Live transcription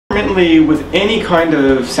certainly with any kind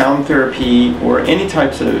of sound therapy or any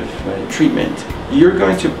types of treatment, you're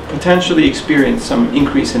going to potentially experience some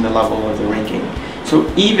increase in the level of the ringing. So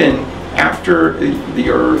even after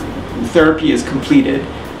your therapy is completed,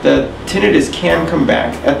 the tinnitus can come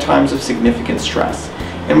back at times of significant stress.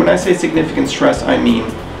 And when I say significant stress, I mean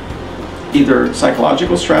either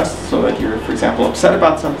psychological stress, so that you're, for example, upset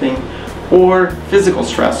about something, or physical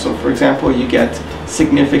stress. So for example, you get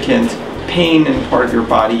significant pain in part of your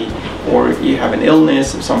body, or you have an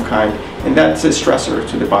illness of some kind, and that's a stressor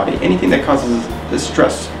to the body. Anything that causes a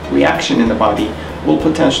stress reaction in the body will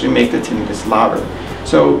potentially make the tinnitus louder.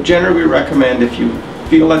 So generally we recommend, if you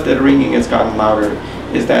feel that the ringing has gotten louder,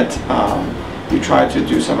 is that you try to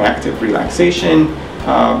do some active relaxation,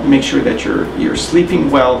 make sure that you're sleeping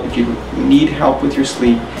well. If you need help with your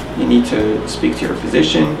sleep, you need to speak to your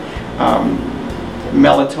physician.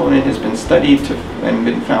 Melatonin has been studied and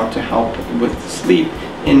been found to help with sleep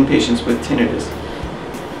in patients with tinnitus.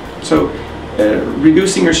 So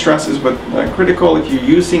reducing your stress is critical. If you're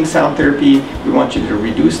using sound therapy, we want you to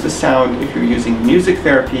reduce the sound. If you're using music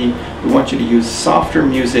therapy, we want you to use softer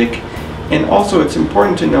music. And also it's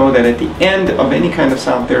important to know that at the end of any kind of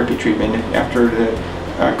sound therapy treatment, after the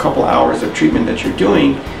couple hours of treatment that you're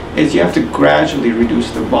doing, is you have to gradually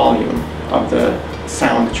reduce the volume of the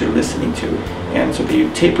sound that you're listening to. And so you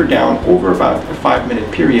taper down over about a 5-minute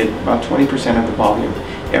period, about 20% of the volume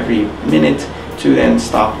every minute, to then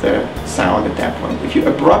stop the sound at that point. If you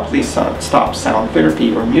abruptly stop sound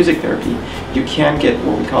therapy or music therapy, you can get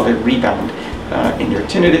what we call a rebound in your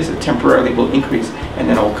tinnitus. It temporarily will increase and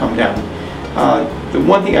then it will come down. The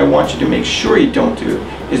one thing I want you to make sure you don't do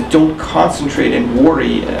is don't concentrate and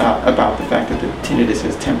worry about the fact that the tinnitus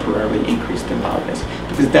has temporarily increased in loudness,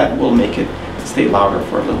 because that will make it stay louder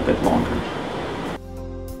for a little bit longer.